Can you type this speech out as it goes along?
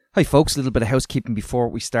Hi folks, a little bit of housekeeping before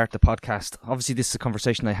we start the podcast. Obviously this is a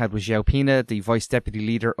conversation I had with Joao Pina, the Vice Deputy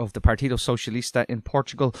Leader of the Partido Socialista in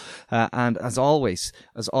Portugal, and as always,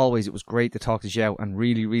 it was great to talk to Joao and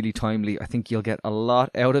really timely. I think you'll get a lot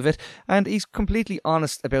out of it, and he's completely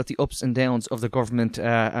honest about the ups and downs of the government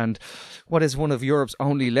and what is one of Europe's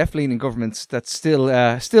only left-leaning governments that's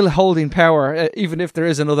still holding power, even if there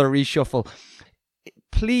is another reshuffle.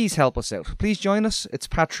 Please help us out. Please join us. It's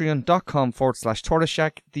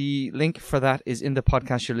patreon.com/tortoiseshack. The link for that is in the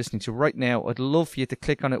podcast you're listening to right now. I'd love for you to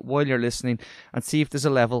click on it while you're listening and see if there's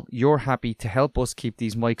a level you're happy to help us keep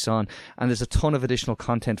these mics on. And there's a ton of additional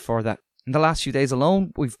content for that. In the last few days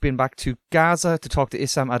alone, we've been back to Gaza to talk to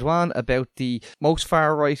Issam Adwan about the most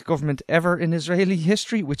far-right government ever in Israeli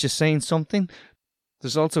history, which is saying something.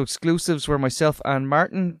 There's also exclusives where myself and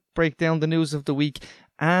Martin break down the news of the week.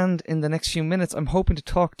 And in the next few minutes, I'm hoping to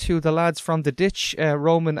talk to the lads from the ditch,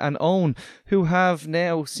 Roman and Owen, who have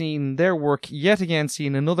now seen their work yet again,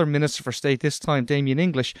 seen another Minister for State, this time Damien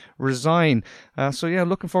English, resign.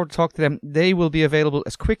 Looking forward to talk to them. They will be available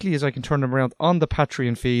as quickly as I can turn them around on the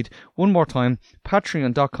Patreon feed. One more time,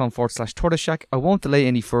 patreon.com/tortoiseshack. I won't delay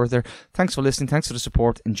any further. Thanks for listening. Thanks for the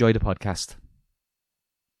support. Enjoy the podcast.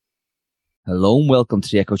 Hello and welcome to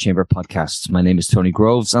the Echo Chamber podcast. My name is Tony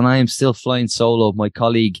Groves and I am still flying solo. My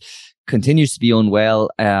colleague continues to be unwell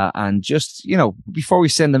and just, before we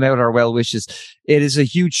send them out our well wishes, it is a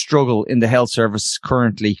huge struggle in the health service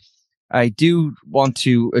currently. I do want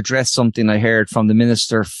to address something I heard from the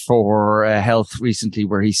Minister for Health recently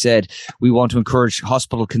where he said we want to encourage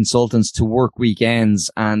hospital consultants to work weekends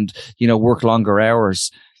and, work longer hours.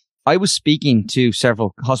 I was speaking to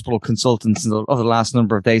several hospital consultants over the last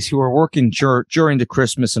number of days who are working during the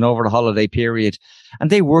Christmas and over the holiday period,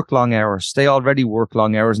 and they work long hours. They already work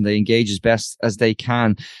long hours and they engage as best as they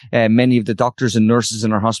can. Many of the doctors and nurses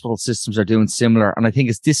in our hospital systems are doing similar, and I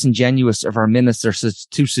think it's disingenuous of our minister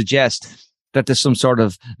to suggest that there's some sort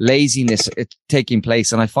of laziness taking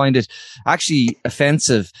place, and I find it actually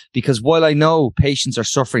offensive because while I know patients are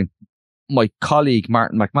suffering, my colleague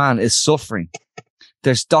Martin McMahon is suffering.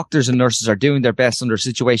 There's doctors and nurses are doing their best under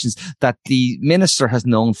situations that the minister has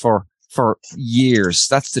known for years.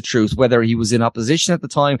 That's the truth. Whether he was in opposition at the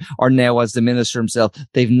time or now as the minister himself,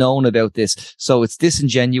 they've known about this. So it's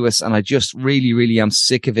disingenuous and I just really am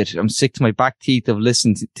sick of it. I'm sick to my back teeth of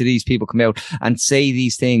listening to these people come out and say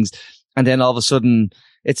these things. And then all of a sudden,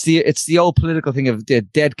 it's the old political thing of the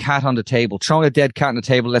dead cat on the table, throwing a dead cat on the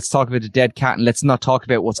table. Let's talk about the dead cat and let's not talk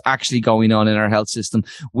about what's actually going on in our health system.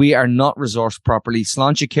 We are not resourced properly.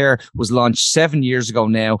 Sláinte Care was launched 7 years ago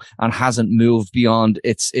now and hasn't moved beyond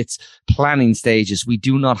its planning stages. We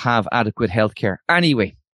do not have adequate healthcare.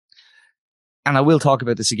 Anyway, and I will talk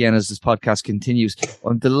about this again as this podcast continues.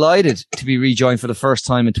 I'm delighted to be rejoined for the first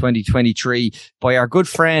time in 2023 by our good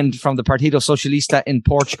friend from the Partido Socialista in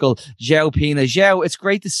Portugal, Joao Pina. Joao, it's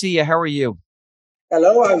great to see you. How are you?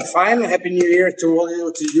 Hello, I'm fine. Happy New Year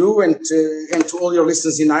to you and to all your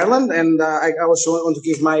listeners in Ireland. And I also want to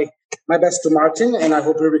give my best to Martin, and I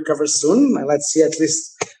hope he recovers soon. Let's see, at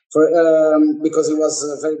least because he was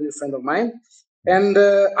a very good friend of mine. And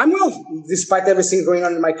I'm well, despite everything going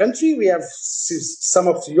on in my country. We have some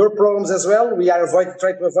of your problems as well. We are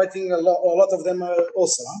trying to avoid a lot of them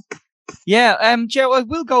also. Huh? Yeah, Joe, I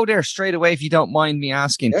will go there straight away if you don't mind me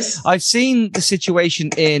asking. Yes. I've seen the situation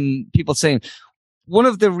in people saying one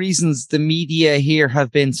of the reasons the media here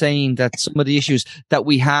have been saying that some of the issues that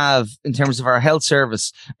we have in terms of our health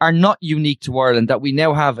service are not unique to Ireland, that we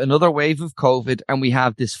now have another wave of COVID and we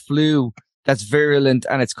have this flu that's virulent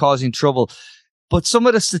and it's causing trouble. But some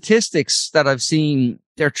of the statistics that I've seen,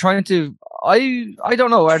 they're trying to, I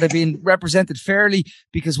don't know, are they being represented fairly?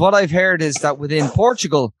 Because what I've heard is that within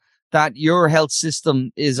Portugal, that your health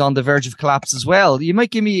system is on the verge of collapse as well. You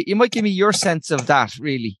might give me your sense of that,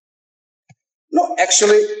 really. No,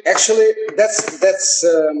 actually, that's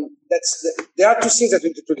there are two things that we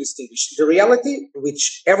need to distinguish: the reality,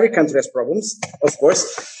 which every country has problems, of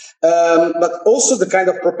course. But also the kind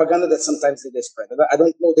of propaganda that sometimes they spread. I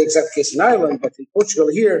don't know the exact case in Ireland, but in Portugal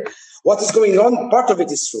here, what is going on, part of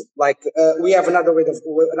it is true. Like we have another wave of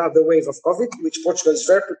COVID, which Portugal is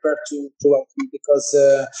very prepared to welcome because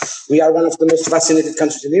we are one of the most vaccinated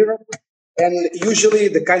countries in Europe. And usually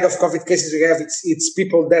the kind of COVID cases we have, it's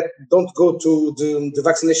people that don't go to the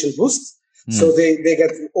vaccination boost. So they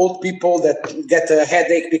get old people that get a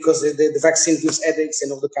headache because the vaccine gives headaches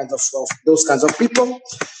and all the kinds of those kinds of people.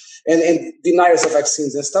 And deniers of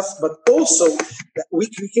vaccines and stuff, but also we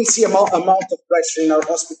can see amount of pressure in our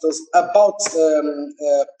hospitals about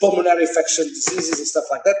pulmonary infection diseases and stuff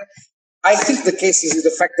like that. I think the case is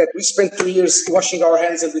the fact that we spent 2 years washing our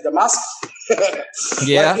hands and with a mask.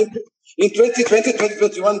 Yeah. In 2020,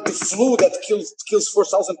 2021, the flu that kills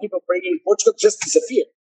 4,000 people per year in Portugal just disappeared.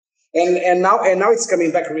 And now it's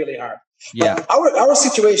coming back really hard. Yeah. But our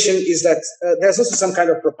situation is that there's also some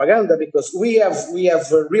kind of propaganda, because we have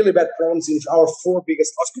really bad problems in our 4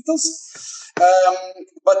 biggest hospitals.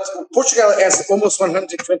 But Portugal has almost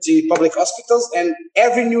 120 public hospitals, and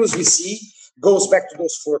every news we see goes back to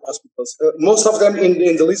those 4 hospitals. Most of them in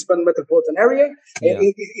the Lisbon metropolitan area. Yeah.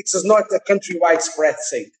 It's not a countrywide spread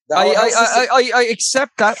thing. I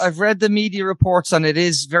accept that. I've read the media reports, and it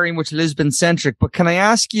is very much Lisbon centric. But can I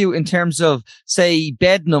ask you, in terms of, say,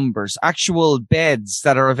 bed numbers, actual beds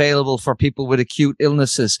that are available for people with acute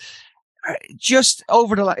illnesses, just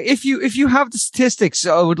over the if you have the statistics,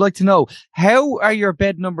 I would like to know, how are your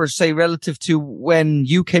bed numbers, say, relative to when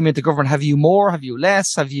you came into government? Have you more? Have you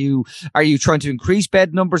less? Are you trying to increase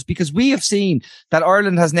bed numbers? Because we have seen that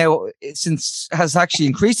Ireland has actually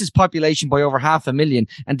increased its population by over 500,000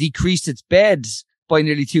 and decreased its beds by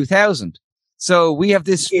nearly 2,000. So we have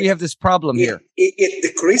this problem here. It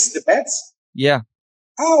decreased the beds? Yeah.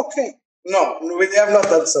 Oh, okay. No, we have not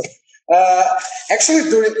done so. Actually,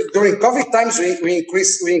 during COVID times, we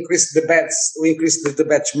increased the beds. We increased the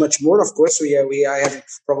beds much more. Of course, we had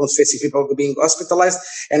problems facing people being hospitalized,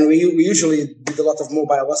 and we usually did a lot of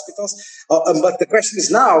mobile hospitals. But the question is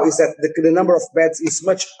now is that the number of beds is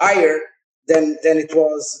much higher than it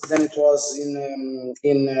was in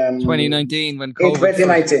 2019 when COVID. In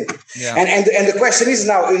 2019. Yeah. And the question is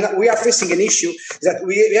now we are facing an issue that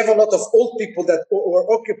we have a lot of old people that were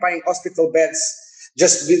occupying hospital beds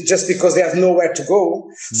just because they have nowhere to go.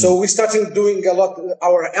 So we started doing a lot.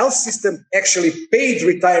 Our health system actually paid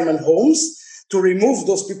retirement homes to remove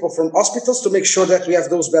those people from hospitals to make sure that we have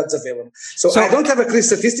those beds available. So I don't have a clear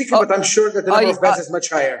statistic, but I'm sure that the number of beds is much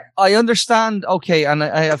higher. I understand. Okay. And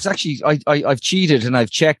I've cheated and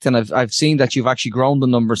I've checked, and I've seen that you've actually grown the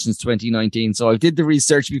number since 2019. So I did the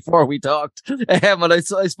research before we talked, and I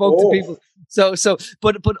spoke to people.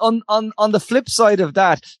 But on the flip side of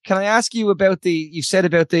that, can I ask you about you said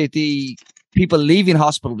about the people leaving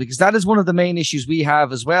hospital, because that is one of the main issues we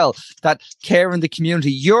have as well, that care in the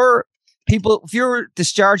community. If you're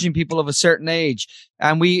discharging people of a certain age,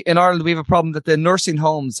 and in Ireland, we have a problem that the nursing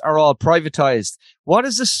homes are all privatized. What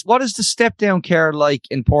is the step down care like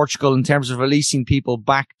in Portugal in terms of releasing people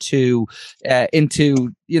back to,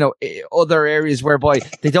 into, other areas whereby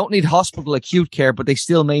they don't need hospital acute care, but they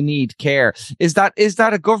still may need care? Is that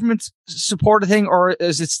a government supported thing, or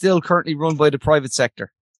is it still currently run by the private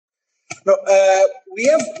sector? No,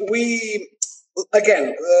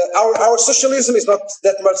 Again, our socialism is not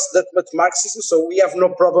that much Marxism, so we have no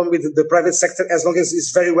problem with the private sector as long as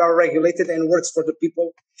it's very well regulated and works for the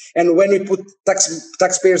people. And when we put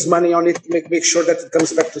taxpayers' money on it, make sure that it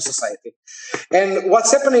comes back to society. And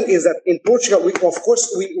what's happening is that in Portugal, we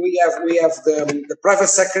have the private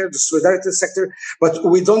sector, the solidarity sector, but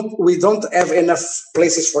we don't have enough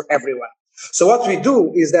places for everyone. So what we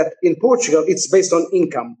do is that in Portugal, it's based on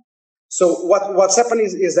income. So what's happening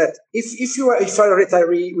is that if you are a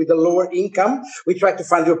retiree with a lower income, we try to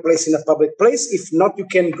find you a place in a public place. If not, you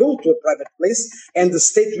can go to a private place, and the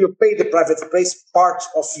state will pay the private place part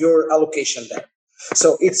of your allocation there.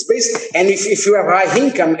 So it's based, and if you have a high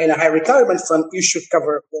income and a high retirement fund, you should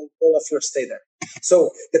cover all of your stay there.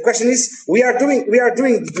 So the question is, we are doing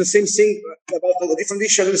the same thing about a different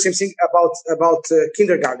issue, the same thing about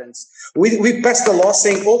kindergartens. We passed a law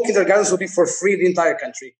saying all kindergartens will be for free in the entire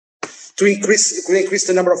country, to increase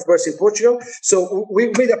the number of births in Portugal. So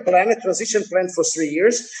we made a transition plan for 3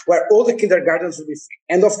 years where all the kindergartens will be free.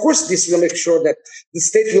 And of course, this will make sure that the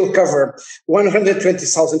state will cover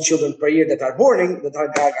 120,000 children per year that are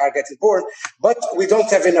getting born, but we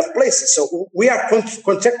don't have enough places. So we are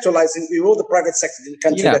contractualizing with all the private sector in the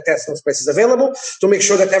country that has those places available to make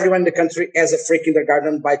sure that everyone in the country has a free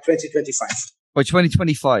kindergarten by 2025. By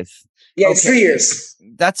 2025. Yeah, okay. It's 3 years.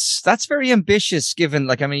 That's very ambitious, given,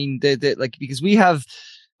 because we have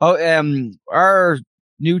our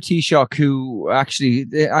new Taoiseach, who actually,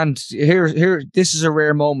 and here this is a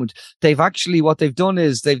rare moment. What they've done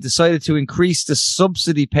is they've decided to increase the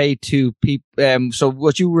subsidy paid to people. So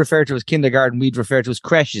what you refer to as kindergarten, we'd refer to as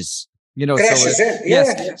creches. Creches,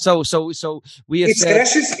 yes. So we have It's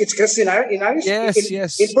creches in Irish.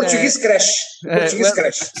 Yes. In Portuguese, creche.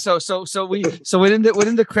 Creche. So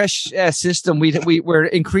within the creche system, we're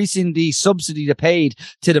increasing the subsidy paid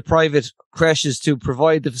to the private creches to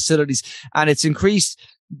provide the facilities, and it's increased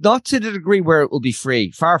not to the degree where it will be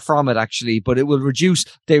free. Far from it, actually, but it will reduce.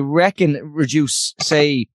 They reckon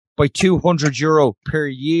say by €200 per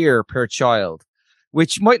year per child.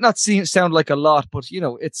 which might not sound like a lot, but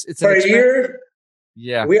it's per year.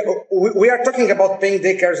 Yeah, we are talking about paying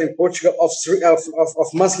daycares in Portugal of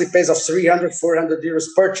monthly pays of 300, 400 euros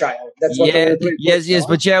per child. That's what we're doing. Yes.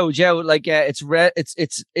 But Joe, like it's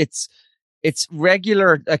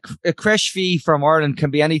regular. A creche fee from Ireland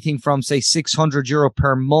can be anything from say €600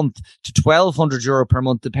 per month to €1,200 per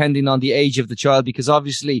month, depending on the age of the child. Because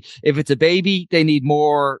obviously, if it's a baby, they need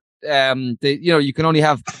more. You can only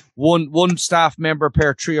have one staff member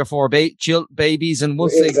per 3 or 4 babies, and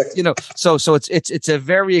once exactly. So it's a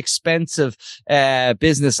very expensive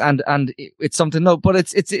business, and it's something. No, but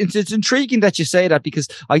it's intriguing that you say that, because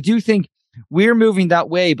I do think we're moving that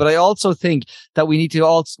way, but I also think that we need to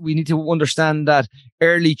understand that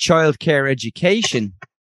early childcare education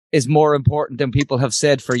is more important than people have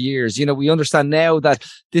said for years. We understand now that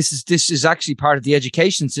this is actually part of the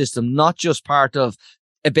education system, not just part of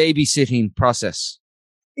a babysitting process.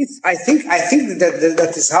 I think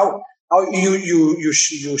that is how you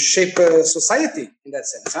shape society in that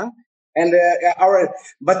sense, huh? And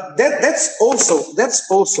that's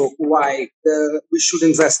also why we should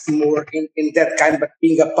invest more in that kind of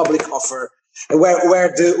being a public offer,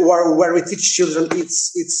 where we teach children.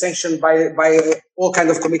 It's sanctioned by all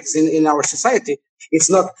kind of committees in our society. It's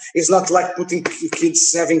not like putting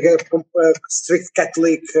kids having a strict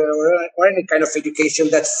Catholic or any kind of education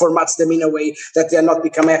that formats them in a way that they are not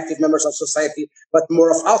become active members of society, but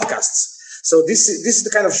more of outcasts. So this is the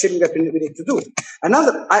kind of shaping that we need to do.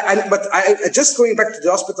 Just going back to the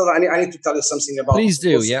hospital, I need to tell you something about. Please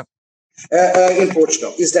do, yeah. In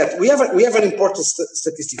Portugal, is that we have an important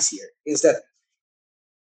statistics here. Is that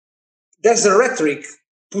there's a rhetoric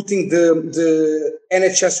putting the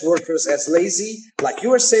NHS workers as lazy, like you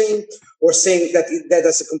were saying, or saying that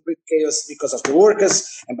that's a complete chaos because of the workers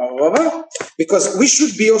and blah, blah, blah, blah. Because we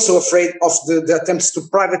should be also afraid of the attempts to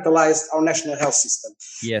privatize our national health system.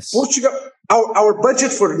 Yes. Portugal, our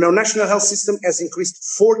budget for the national health system has increased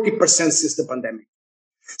 40% since the pandemic.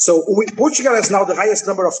 So Portugal has now the highest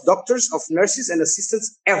number of doctors, of nurses and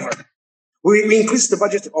assistants ever. We increased the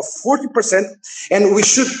budget of 40%, and we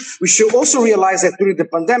should also realize that during the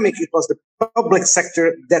pandemic, it was the public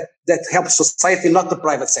sector that helped society, not the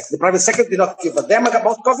private sector. The private sector did not give a damn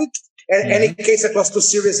about COVID. And any case that was too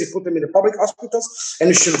serious, they put them in the public hospitals, and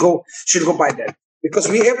we should go by that. Because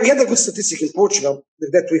we had a good statistic in Portugal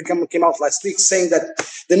that came out last week, saying that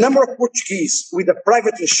the number of Portuguese with a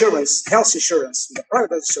private insurance, health insurance, the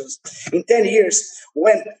private insurance, in 10 years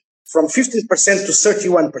went from 15% to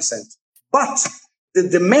 31%. But the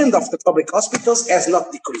demand of the public hospitals has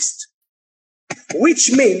not decreased, which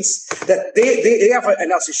means that they have an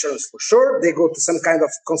health insurance for sure. They go to some kind of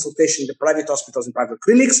consultation in the private hospitals and private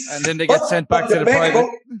clinics. And then they get sent back to the private.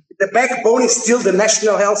 The backbone is still the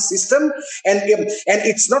national health system. And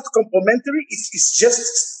it's not complementary. It's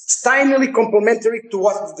just tinily complementary to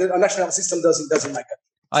what the national health system does in my country.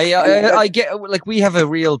 I get, like, we have a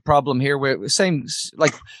real problem here where same,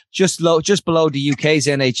 like, just below the UK's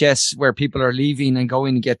NHS, where people are leaving and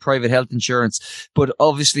going and get private health insurance. But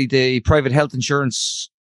obviously the private health insurance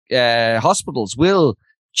hospitals will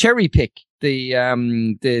cherry pick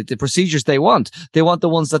the procedures they want. They want the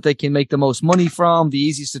ones that they can make the most money from, the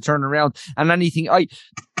easiest to turn around, and anything.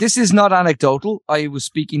 This is not anecdotal. I was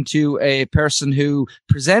speaking to a person who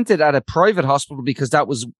presented at a private hospital because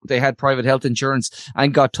they had private health insurance,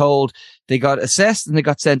 and got told they got assessed and they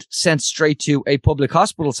got sent straight to a public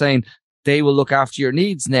hospital saying they will look after your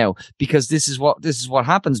needs now, because this is what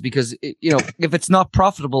happens. Because if it's not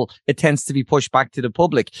profitable, it tends to be pushed back to the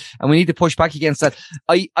public, and we need to push back against that.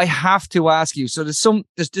 I have to ask you. So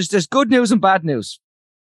there's good news and bad news.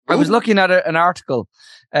 I was looking at an article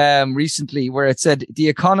recently where it said The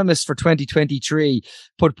Economist for 2023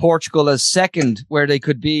 put Portugal as second where they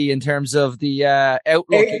could be in terms of the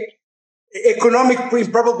outlook. Economic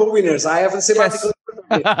improbable winners. I have a semantical.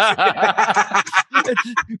 Yes.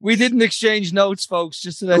 We didn't exchange notes, folks.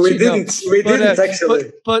 Just to let you know, we didn't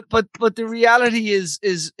actually. But the reality is,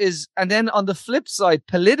 and then on the flip side,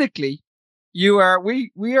 politically, we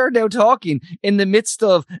are now talking in the midst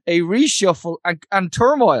of a reshuffle and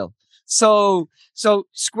turmoil. So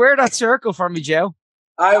square that circle for me, Joe.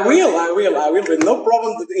 I will. With no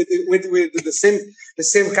problem with the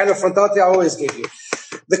same kind of frontality I always give you.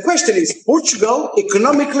 The question is, Portugal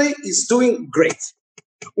economically is doing great.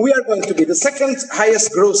 We are going to be the second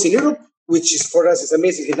highest growth in Europe, which is for us is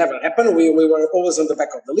amazing. It never happened. We were always on the back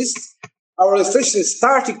of the list. Our inflation is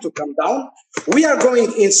starting to come down. We are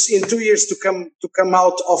going in 2 years to come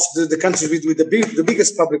out of the country with the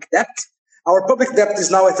biggest public debt. Our public debt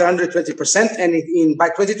is now at 120%, and by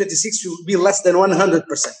 2026 it will be less than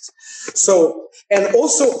 100%. So, and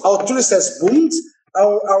also our tourism has boomed.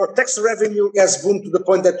 our tax revenue has boomed to the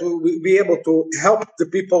point that we be able to help the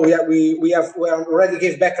people. We already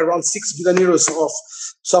gave back around 6 billion euros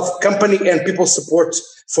of company and people support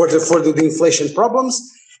for the inflation problems,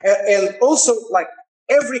 and also like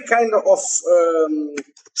every kind of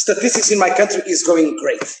statistics in my country is going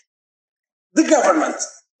great. The government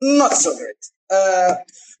not so great.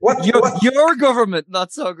 Your government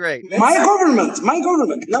not so great. My government.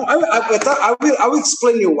 Now I will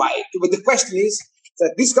explain you why. But the question is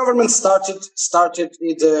that this government started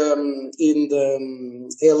in the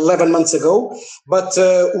 11 months ago, but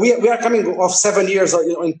we are coming off 7 years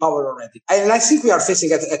in power already, and I think we are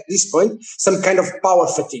facing at this point some kind of power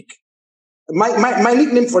fatigue. My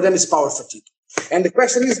nickname for them is power fatigue, and the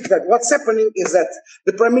question is that what's happening is that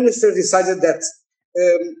the prime minister decided that.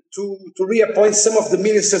 To reappoint some of the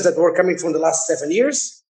ministers that were coming from the last 7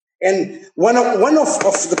 years, and one of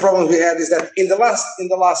the problems we had is that in the last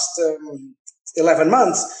 11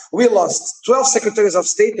 months we lost 12 secretaries of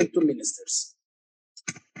state and 2 ministers.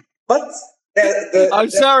 But I'm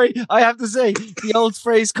sorry, I have to say the old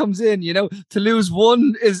phrase comes in. You know, to lose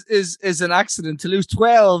one is an accident. To lose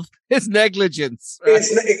 12 is negligence. Right?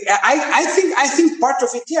 I think part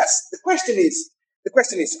of it, yes. The question is.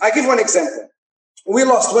 I give one example. We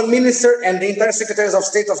lost 1 minister and the entire secretaries of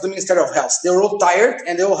state of the Ministry of Health. They were all tired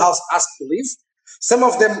and they all asked to leave. Some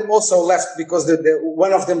of them also left because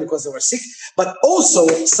one of them because they were sick, but also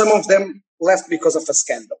some of them left because of a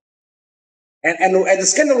scandal. And the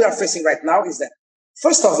scandal we are facing right now is that,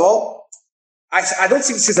 first of all, I don't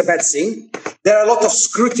think this is a bad thing. There are a lot of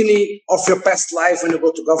scrutiny of your past life when you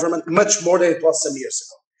go to government, much more than it was some years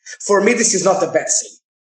ago. For me, this is not a bad thing.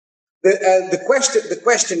 The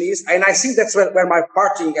question is, and I think that's where my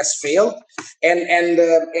party has failed, and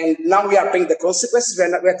now we are paying the consequences. We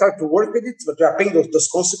are trying to work with it, but we are paying those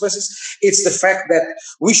consequences. It's the fact that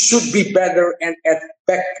we should be better and at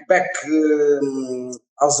back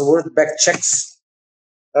how's the word, back checks.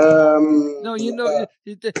 No, there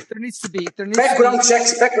needs to be background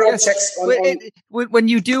checks. When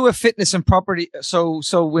you do a fitness and property, so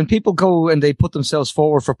when people go and they put themselves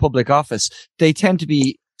forward for public office, they tend to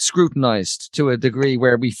be scrutinized to a degree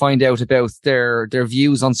where we find out about their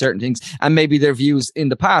views on certain things and maybe their views in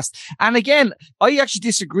the past. And again, I actually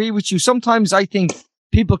disagree with you. Sometimes I think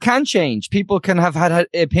people can change. People can have had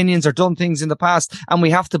opinions or done things in the past, and we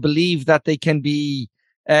have to believe that they can be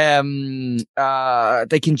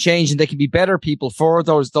they can change and they can be better people for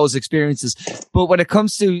those experiences. But when it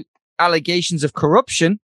comes to allegations of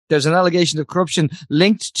corruption, there's an allegation of corruption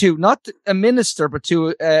linked to not a minister, but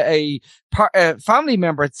to a family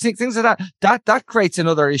member. Things like that creates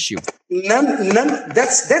another issue. None.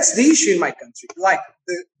 That's the issue in my country. Like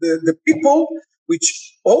the people,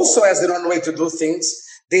 which also has their own way to do things,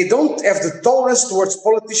 they don't have the tolerance towards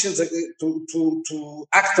politicians to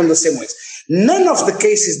act on the same ways. None of the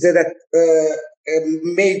cases that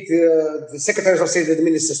made the secretaries of state and the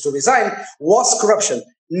ministers to resign was corruption.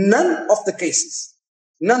 None of the cases.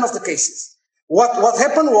 What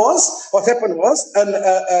happened was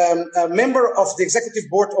a member of the executive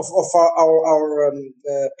board of our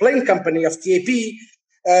plane company of TAP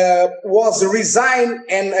was resigned,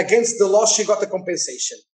 and against the law she got a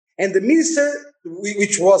compensation. And the minister,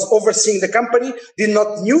 which was overseeing the company, did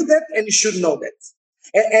not knew that, and he should know that.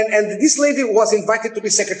 And this lady was invited to be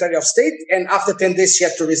Secretary of State, and after 10 days she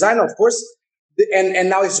had to resign, of course, and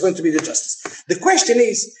now it's going to be the justice. The question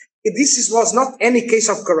is, was not any case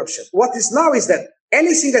of corruption. What is now is that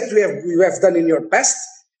anything that you have done in your past,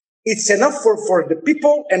 it's enough for the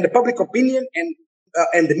people and the public opinion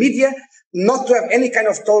and the media not to have any kind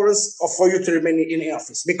of tolerance for you to remain in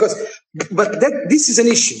office. This is an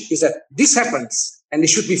issue, is that this happens and it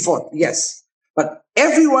should be fought, yes. But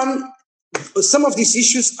some of these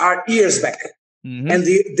issues are years back, and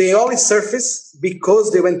they only surface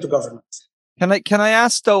because they went to government. Can I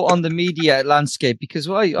ask though on the media landscape, because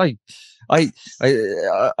I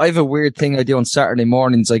have a weird thing I do on Saturday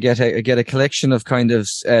mornings. I get a collection of kind of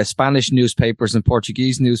Spanish newspapers and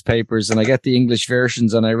Portuguese newspapers, and I get the English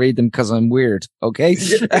versions and I read them because I'm weird. Okay,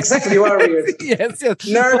 exactly, you are weird. yes.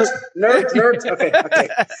 Nerd. Okay.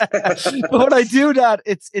 But when I do that,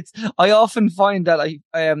 I often find that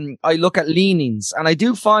I look at leanings, and I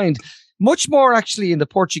do find. Much more actually in the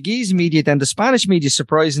Portuguese media than the Spanish media,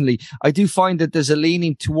 surprisingly. I do find that there's a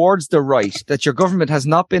leaning towards the right, that your government has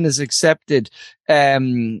not been as accepted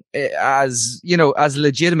as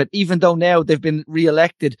legitimate, even though now they've been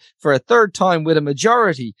re-elected for a third time with a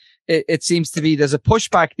majority. It seems to be there's a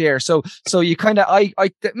pushback there. So you kind of,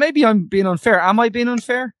 maybe I'm being unfair. Am I being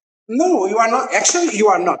unfair? No, you are not. Actually, you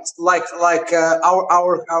are not.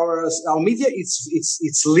 Our media,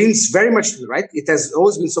 it's leans very much to the right. It has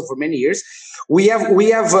always been so for many years. We have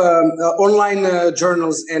online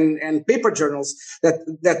journals and paper journals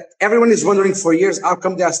that everyone is wondering for years how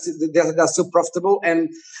come they're still profitable. And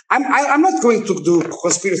I'm not going to do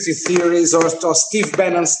conspiracy theories or Steve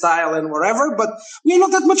Bannon style and whatever, but we're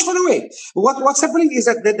not that much far away. What's happening is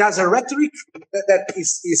that there's a rhetoric that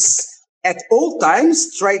is at all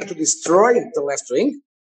times tried to destroy the left wing.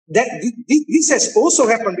 This has also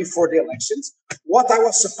happened before the elections. What I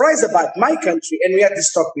was surprised about my country, and we had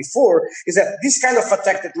this talk before, is that this kind of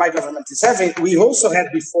attack that my government is having, we also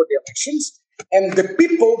had before the elections. And the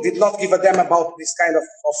people did not give a damn about this kind of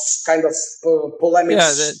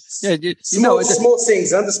polemics. Small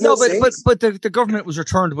things. But the government was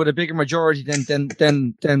returned with a bigger majority than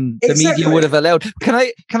the media would have allowed. Can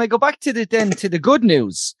I go back to the good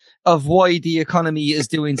news of why the economy is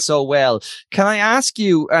doing so well? Can I ask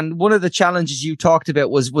you? And one of the challenges you talked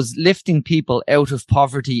about was lifting people out of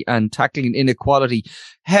poverty and tackling inequality.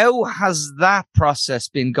 How has that process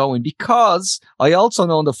been going? Because I also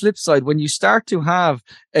know on the flip side, when you start to have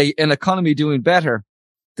an economy doing better,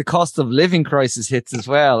 the cost of living crisis hits as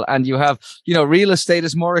well. And you have, real estate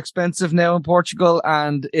is more expensive now in Portugal,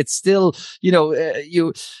 and it's still,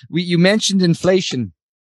 you mentioned inflation.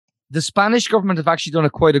 The Spanish government have actually done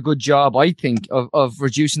quite a good job, I think, of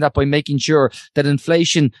reducing that by making sure that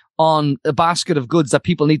inflation on a basket of goods that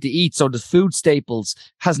people need to eat, so the food staples,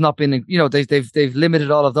 has not been, they've limited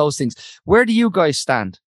all of those things. Where do you guys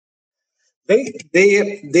stand? They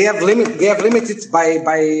have limited by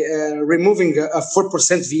removing a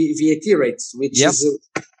 4% VAT rate, which is.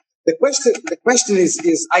 The question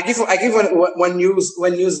is I give one news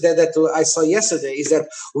that I saw yesterday is that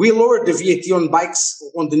we lowered the VAT on bikes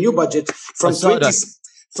on the new budget from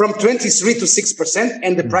 23 to 6%,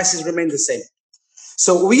 and the prices remain the same.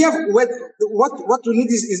 So we have what we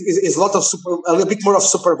need is a little bit more of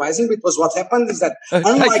supervising, because what happened is that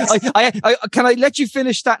can I let you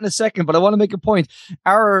finish that in a second? But I want to make a point.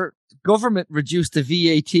 Our government reduced the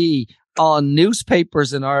VAT on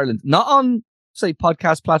newspapers in Ireland, not on say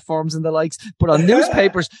podcast platforms and the likes, but on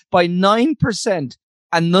newspapers by 9%,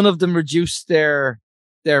 and none of them reduced the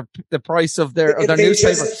price of their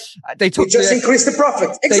newspaper. They just increased the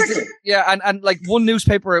profit. Exactly. And like one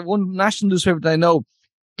national newspaper that I know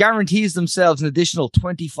guarantees themselves an additional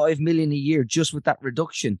 25 million a year just with that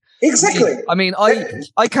reduction. Exactly. I mean,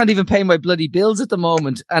 I can't even pay my bloody bills at the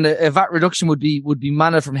moment, and a VAT reduction would be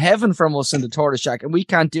manna from heaven from us in the Tortoise Shack, and we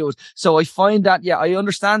can't do it. So I find that, I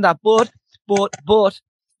understand that, but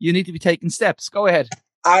you need to be taking steps. Go ahead.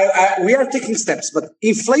 We are taking steps, but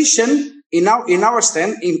inflation in our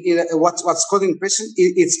stand, in what's called inflation,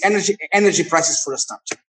 it's energy prices for a start.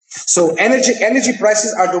 So energy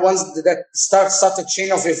prices are the ones that start a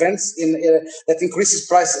chain of events that increases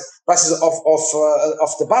prices of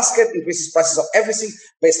the basket, increases prices of everything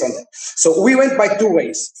based on that. So we went by two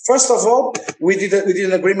ways. First of all, we did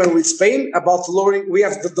an agreement with Spain about lowering. We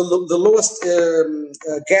have the lowest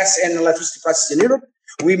gas and electricity prices in Europe.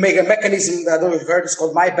 We make a mechanism that I don't know if you've heard, it's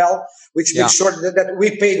called My Bell, which makes sure that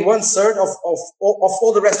we paid 1/3 of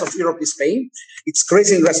all the rest of Europe is paying. It's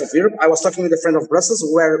crazy in the rest of Europe. I was talking with a friend of Brussels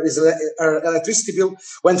where his electricity bill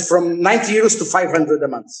went from 90 euros to 500 a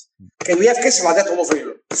month. Okay, we have cases like that all over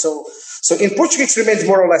Europe. So in Portugal, it remains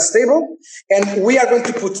more or less stable. And we are going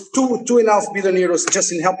to put 2.5 billion euros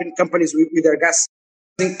just in helping companies with their gas,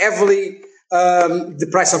 heavily the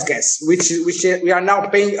price of gas, which we are now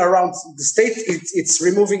paying around the state. It's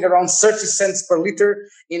removing around 30 cents per liter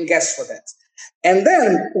in gas for that. And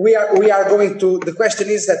then we are going to, the question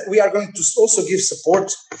is that we are going to also give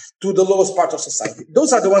support to the lowest part of society.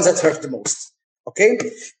 Those are the ones that hurt the most. Okay.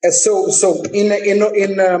 And so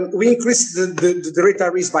we increased the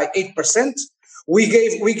retirees by 8%. We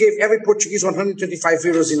gave every Portuguese 125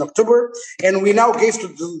 euros in October, and we now gave to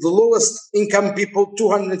the lowest income people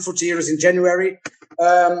 240 euros in January,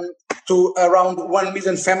 to around 1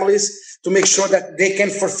 million families, to make sure that they can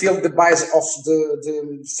fulfill the buys of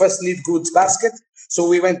the first need goods basket. So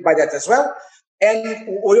we went by that as well. And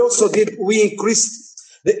we increased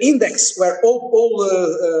the index where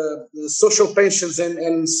all social pensions and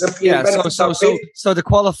benefits are paid. So the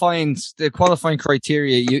qualifying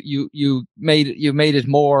criteria you made it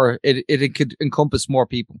more, it could encompass more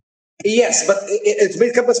people. Yes, but it may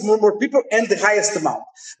encompass more people and the highest amount.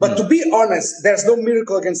 But to be honest, there's no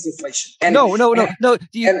miracle against inflation. No.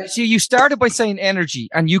 You started by saying energy,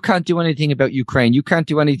 and you can't do anything about Ukraine. You can't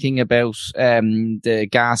do anything about the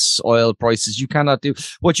gas, oil prices. You cannot do.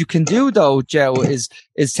 What you can do, though, Joe, is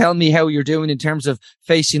tell me how you're doing in terms of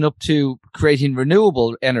facing up to creating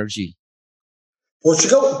renewable energy.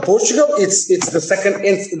 Portugal, it's the second.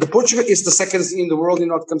 Portugal is the second in the world in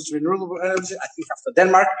what comes to renewable energy. I think after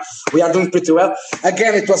Denmark, we are doing pretty well.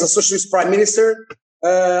 Again, it was a socialist prime minister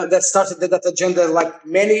that started that agenda like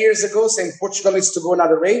many years ago, saying Portugal needs to go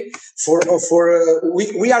another way. We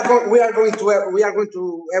are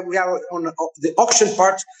on the auction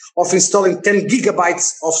part of installing 10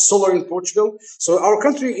 gigabytes of solar in Portugal. So our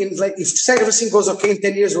country, if everything goes okay in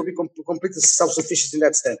 10 years, will be completely self-sufficient in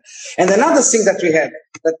that sense. And another thing that we had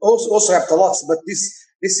that also helped a lot, but this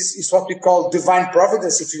is what we call divine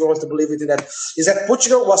providence, if you want to believe it in that, is that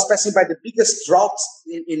Portugal was passing by the biggest drought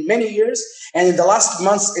in many years. And in the last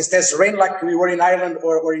months, it has rained like we were in Ireland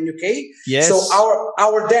or in UK. Yes. So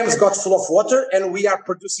our dams got full of water, and we are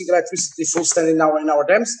producing electricity full stand in our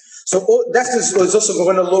dams. So that is also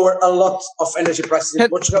going to lower a lot of energy prices in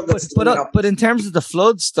Portugal. But in terms of the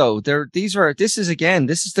floods, though, this is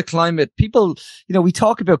the climate. People, we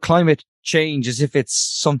talk about climate change as if it's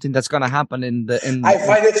something that's going to happen I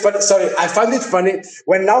find it funny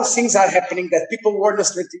when now things are happening that people warned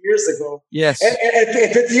us 20 yeyears ago. Yes. And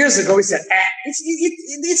 20 years ago we said,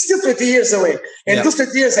 it's still 20 years away. And those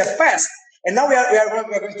 20 years have passed. And now we are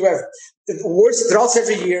going to have worse droughts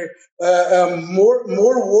every year, more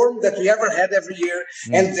warm that we ever had every year,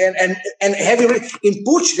 and heavy rain. In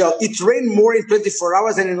Portugal, it rained more in 24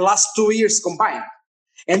 hours than in the last 2 years combined.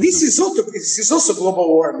 And this is also global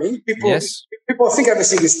warming. People think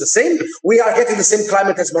everything is the same. We are getting the same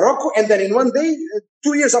climate as Morocco, and then in one day,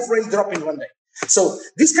 2 years of rain drop in one day. So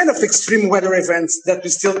this kind of extreme weather events that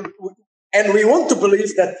and we want to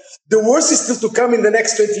believe that the worst is still to come in the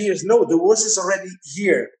next 20 years. No, the worst is already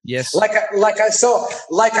here. Yes. Like I saw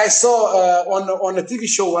on a TV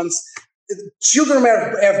show once, children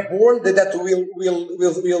have born that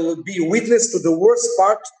will be witness to the worst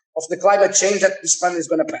part of the climate change that this planet is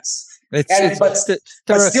going to pass. But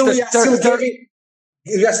still, we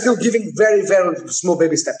are still giving very, very small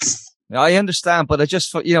baby steps. I understand, but I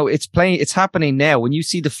just, it's happening now. When you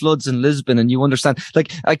see the floods in Lisbon and you understand,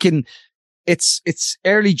 it's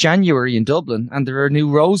early January in Dublin and there are new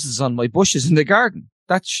roses on my bushes in the garden.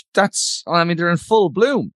 They're in full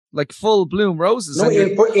bloom. Like full bloom roses. No,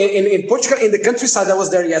 in Portugal, in the countryside, I was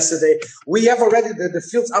there yesterday. We have already the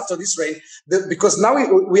fields after this rain, because now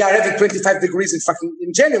we are having 25 degrees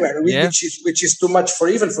in January, which is too much for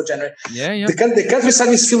January. Yeah. The countryside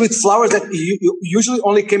is filled with flowers that usually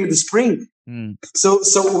only came in the spring. So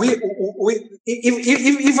we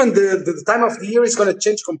even the time of the year is going to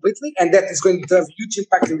change completely, and that is going to have huge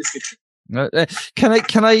impact in the future.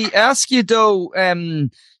 Can I ask you though?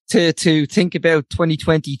 To think about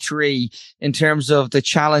 2023 in terms of the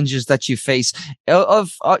challenges that you face.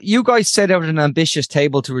 You guys set out an ambitious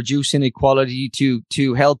table to reduce inequality,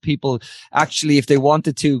 to help people actually, if they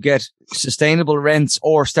wanted to, get sustainable rents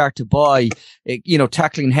or start to buy,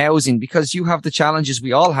 tackling housing, because you have the challenges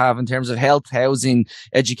we all have in terms of health, housing,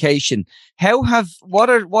 education. What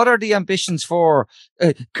are the ambitions for,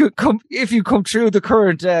 if you come through the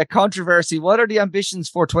current controversy, what are the ambitions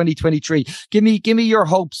for 2023? Give me your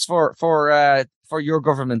hopes for your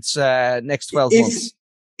government's next 12 months.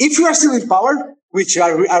 If you are still in power, which I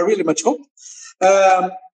really much hope,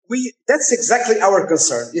 that's exactly our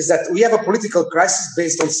concern, is that we have a political crisis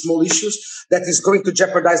based on small issues that is going to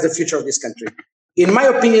jeopardize the future of this country. In my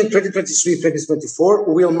opinion, 2023,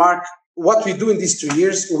 2024 will mark what we do in these 2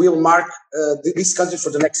 years will mark this country for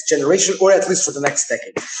the next generation, or at least for the next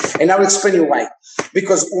decade. And I will explain you why.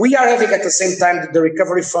 Because we are having at the same time the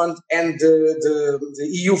recovery fund and the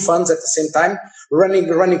EU funds at the same time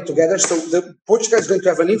running together. So Portugal is going to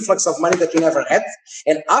have an influx of money that we never had.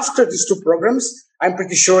 And after these two programs, I'm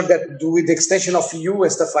pretty sure that with the extension of EU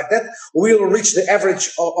and stuff like that, we'll reach the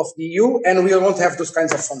average of the EU, and we won't have those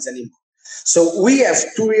kinds of funds anymore. So we have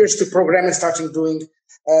 2 years to program and starting doing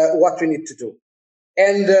what we need to do.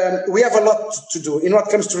 And we have a lot to do in what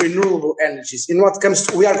comes to renewable energies.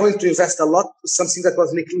 We are going to invest a lot, something that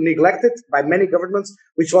was neglected by many governments,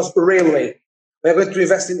 which was railway. We are going to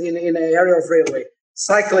invest in an area of railway.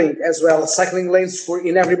 Cycling as well, cycling lanes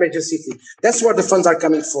in every major city. That's where the funds are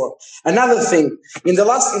coming for. Another thing, in the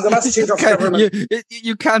last change of government,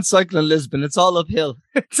 you can't cycle in Lisbon. It's all uphill.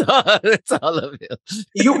 It's all uphill.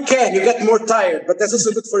 You get more tired, but that's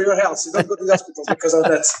also good for your health. You don't go to the hospital because of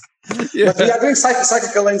that. Yeah. But we are doing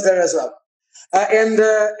cyclical lanes there as well.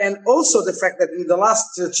 And also the fact that in the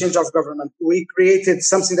last change of government, we created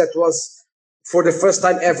something that was for the first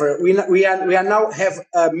time ever. We are now have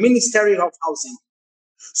a Ministry of Housing.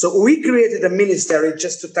 So we created a ministry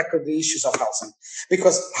just to tackle the issues of housing,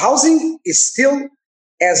 because housing is still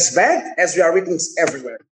as bad as we are reading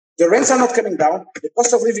everywhere. The rents are not coming down. The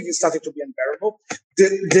cost of living is starting to be unbearable.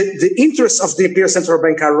 The interests of the European Central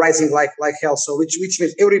Bank are rising like hell. So which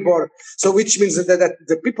means Euribor. So which means that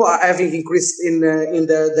the people are having increased in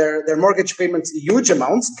their mortgage payments huge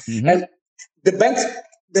amounts, and the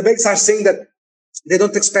banks are saying that they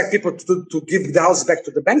don't expect people to give the house back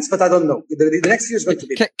to the banks, but I don't know. The next year is going to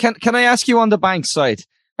be. Can I ask you on the bank side?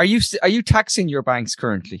 Are you taxing your banks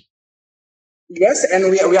currently? Yes,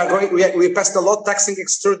 and we passed a law taxing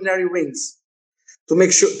extraordinary wins to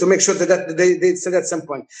make sure that they said at some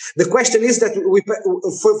point. The question is that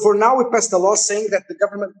for now we passed a law saying that the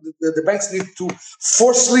government, the banks need to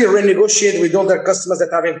forcibly renegotiate with all their customers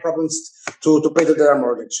that are having problems to pay their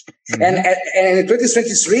mortgage. And in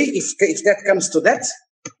 2023, if that comes to that,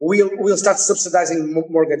 we'll start subsidizing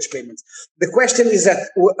mortgage payments. The question is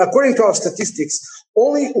that according to our statistics,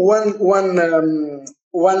 only one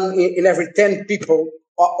in every 10 people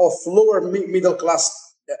of lower middle class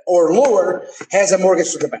or lower has a mortgage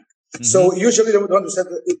to the bank. So usually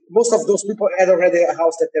most of those people had already a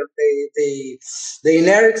house that they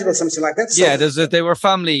inherited or something like that. So they were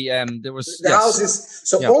family. There was the houses.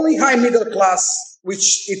 So only high middle class,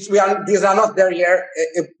 these are not there yet,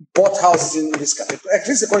 bought houses in this country, at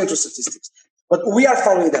least according to statistics. But we are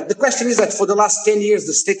following that. The question is that for the last 10 years,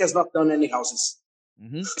 the state has not done any houses.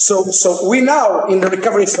 So we now in the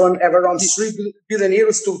recovery fund have around 3 billion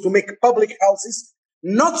euros to make public houses,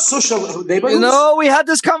 not social neighborhoods. We had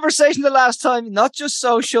this conversation the last time. Not just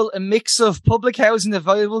social, a mix of public housing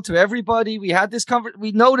available to everybody. We had this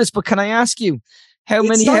we know this, but can I ask you how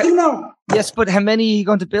many? Starting now. Yes, but how many are you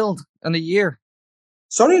going to build in a year?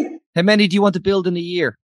 Sorry? How many do you want to build in a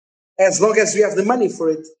year? As long as we have the money for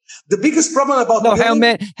it. The biggest problem about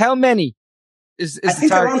how many is I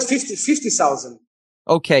think around 50,000.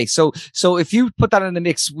 Okay, so if you put that in the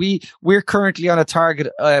mix, we're currently on a target.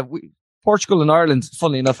 Portugal and Ireland,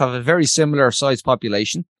 funnily enough, have a very similar size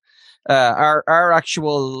population. Our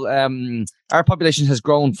population has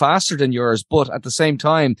grown faster than yours, but at the same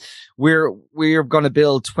time, we're going to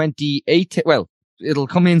build 28. Well, it'll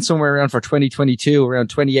come in somewhere around for 2022, around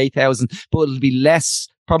 28,000, but it'll be less,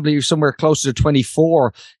 probably somewhere closer to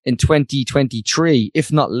 24 in 2023,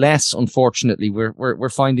 if not less. Unfortunately, we're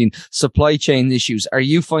finding supply chain issues. Are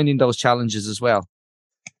you finding those challenges as well?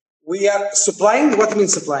 We are supplying. What do you mean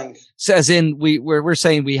supplying? So as in we're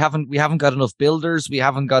saying we haven't got enough builders, we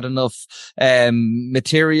haven't got enough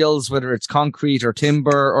materials, whether it's concrete or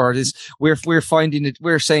timber or this. We're finding it.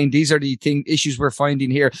 We're saying these are the issues we're finding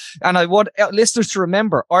here. And I want listeners to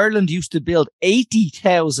remember, Ireland used to build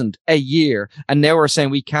 80,000 a year, and now we're saying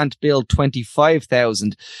we can't build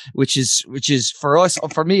 25,000, which is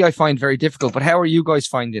for me, I find very difficult. But how are you guys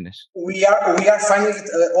finding it? We are finding it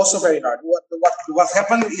also very hard. What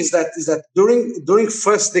happened is that during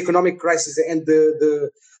first the economic crisis and the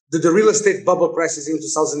real estate bubble crisis in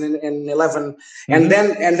 2011, and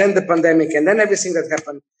then the pandemic, and then everything that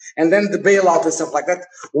happened, and then the bailout and stuff like that,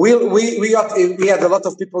 we had a lot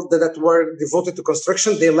of people that were devoted to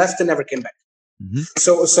construction. They left and never came back.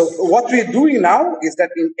 So what we're doing now is that,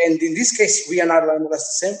 in this case, we are not the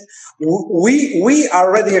same. We are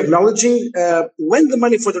already acknowledging when the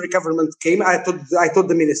money for the recovery came. I told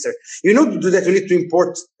the minister, to do that, we need to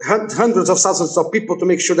import hundreds of thousands of people to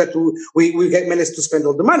make sure that we get managed to spend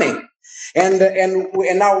all the money, and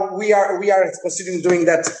now we are considering doing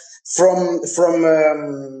that from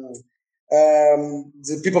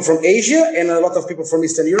the people from Asia and a lot of people from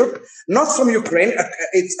Eastern Europe, not from Ukraine.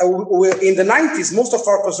 In the 90s, most of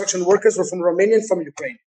our construction workers were from Romania and from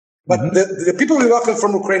Ukraine. But the people we welcome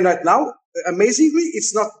from Ukraine right now, amazingly,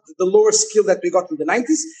 it's not the lower skill that we got in the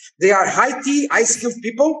 90s. They are high skilled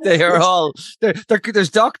people. They are all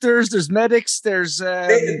there's doctors, there's medics, there's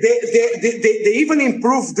they even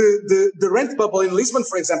improved the rent bubble in Lisbon,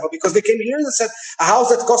 for example, because they came here and said a house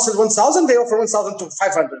that costed 1,000, they offer 1,000 to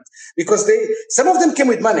 500 because some of them came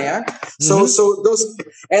with money, huh? So those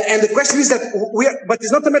and the question is that but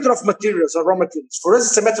it's not a matter of materials or raw materials. For us,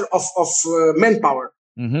 it's a matter of manpower.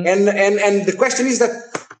 And the question is that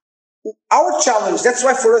our challenge, that's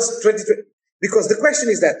why for us 2020, because the question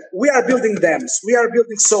is that we are building dams, we are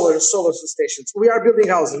building solar stations, we are building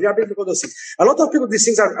houses, we are building all those things. A lot of people, these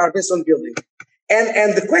things are based on building.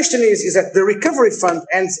 And the question is that the recovery fund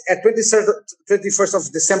ends at 21st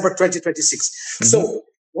of December 2026. So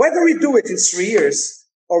whether we do it in 3 years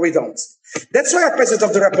or we don't, That's why our President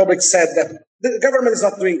of the Republic said that the government is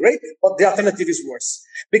not doing great, but the alternative is worse.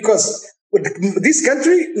 Because this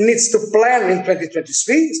country needs to plan in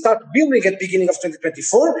 2023, start building at the beginning of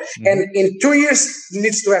 2024, and in 2 years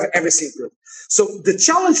needs to have everything good. So the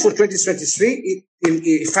challenge for 2023,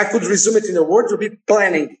 if I could resume it in a word, would be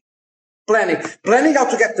planning how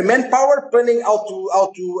to get the manpower, planning how to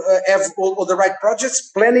have all the right projects,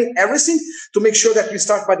 planning everything to make sure that we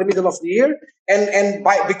start by the middle of the year.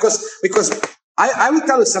 Because I will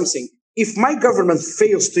tell you something. If my government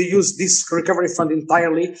fails to use this recovery fund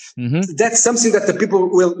entirely, that's something that the people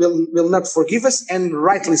will not forgive us, and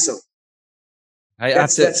rightly so. I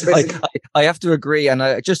have to agree,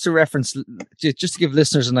 and just to reference, just to give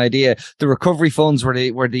listeners an idea, the recovery funds were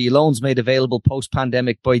the loans made available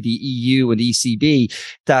post-pandemic by the EU and ECB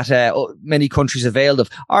that many countries availed of.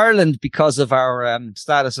 Ireland, because of our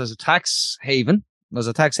status as a tax haven,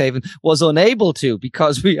 was unable to,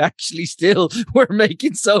 because we actually still were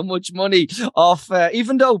making so much money off,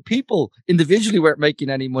 even though people individually weren't making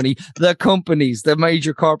any money, the companies, the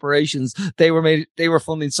major corporations, they were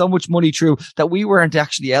funding so much money through that we weren't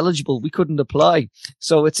actually eligible. We couldn't apply.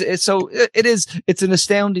 So it's an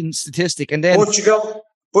astounding statistic. And then Portugal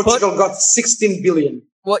got 16 billion.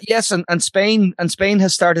 Well, yes, and Spain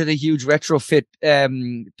has started a huge retrofit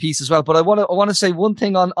piece as well. But I want to say one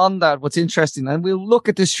thing on that. What's interesting, and we'll look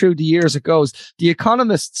at this through the years it goes. The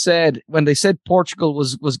Economist said, when they said Portugal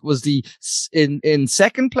was the in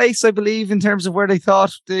second place, I believe, in terms of where they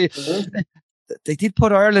thought they did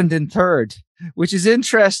put Ireland in third, which is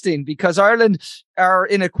interesting because Ireland, our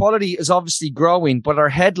inequality is obviously growing, but our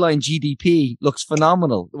headline GDP looks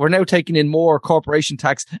phenomenal. We're now taking in more corporation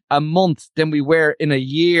tax a month than we were in a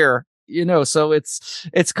year, so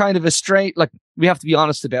it's kind of a straight, like, we have to be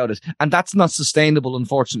honest about it. And that's not sustainable,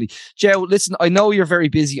 unfortunately. Joe, listen, I know you're very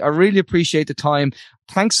busy. I really appreciate the time.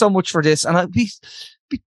 Thanks so much for this. And I'll be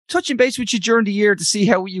touching base with you during the year to see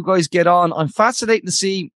how you guys get on. I'm fascinated to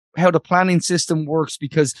see how the planning system works,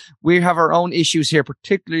 because we have our own issues here,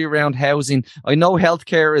 particularly around housing. I know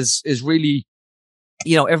healthcare is really,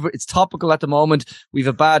 it's topical at the moment. We've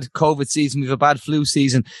a bad COVID season, we've a bad flu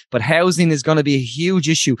season, but housing is going to be a huge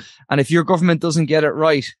issue. And if your government doesn't get it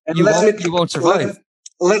right, you won't survive.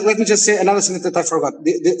 Let me just say another thing that I forgot.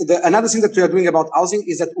 Another thing that we are doing about housing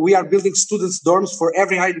is that we are building students' dorms for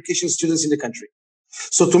every higher education students in the country.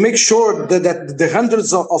 So to make sure that the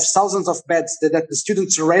hundreds of thousands of beds that the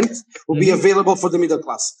students rent will be available for the middle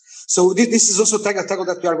class. So this is also a tackle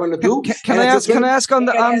that we are going to do. Can I ask on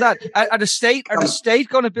that? Are the state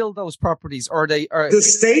going to build those properties, or the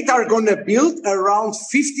state are going to build around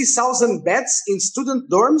 50,000 beds in student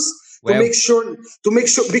dorms? To make sure,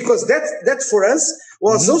 because that for us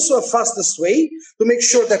was also a fastest way to make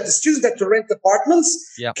sure that the students that rent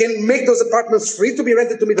apartments can make those apartments free to be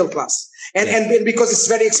rented to middle class. And because it's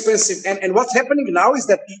very expensive. And what's happening now is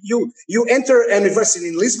that you enter a university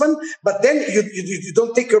in Lisbon, but then you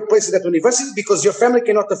don't take your place at that university because your family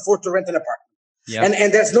cannot afford to rent an apartment. Yeah.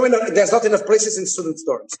 And there's not enough places in student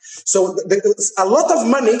dorms. So a lot of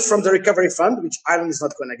money from the recovery fund, which Ireland is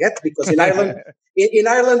not going to get, because in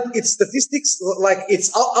Ireland, it's statistics, like it's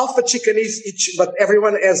alpha chicken is each, but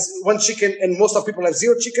everyone has one chicken and most of people have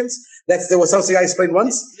 0 chickens. There was something I explained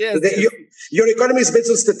once. Yes. Your economy is based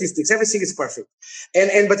on statistics. Everything is perfect.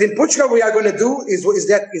 But in Portugal, what we are going to do is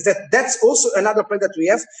that that's also another plan that we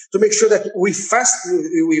have to make sure that we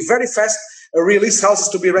very fast release houses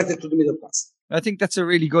to be rented to the middle class. I think that's a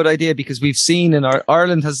really good idea, because we've seen in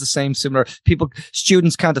Ireland has the similar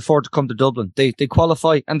students can't afford to come to Dublin. They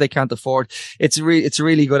qualify and they can't afford. It's a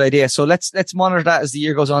really good idea. So let's monitor that as the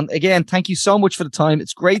year goes on. Again, thank you so much for the time.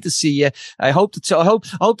 It's great to see you. I hope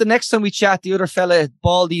the next time we chat, the other fella,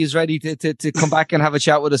 Baldy, is ready to come back and have a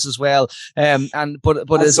chat with us as well.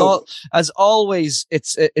 But as always,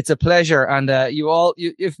 it's a pleasure. And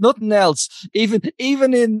if nothing else, even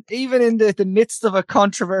in the midst of a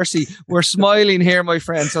controversy, we're smiling here, my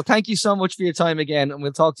friend. So thank you so much for your time again, and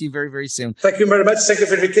we'll talk to you very, very soon. Thank you very much. Thank you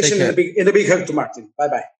for the invitation, and a big hug to Martin.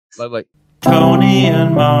 Bye-bye. Bye-bye. Tony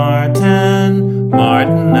and Martin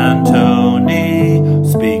and Tony,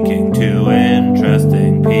 speaking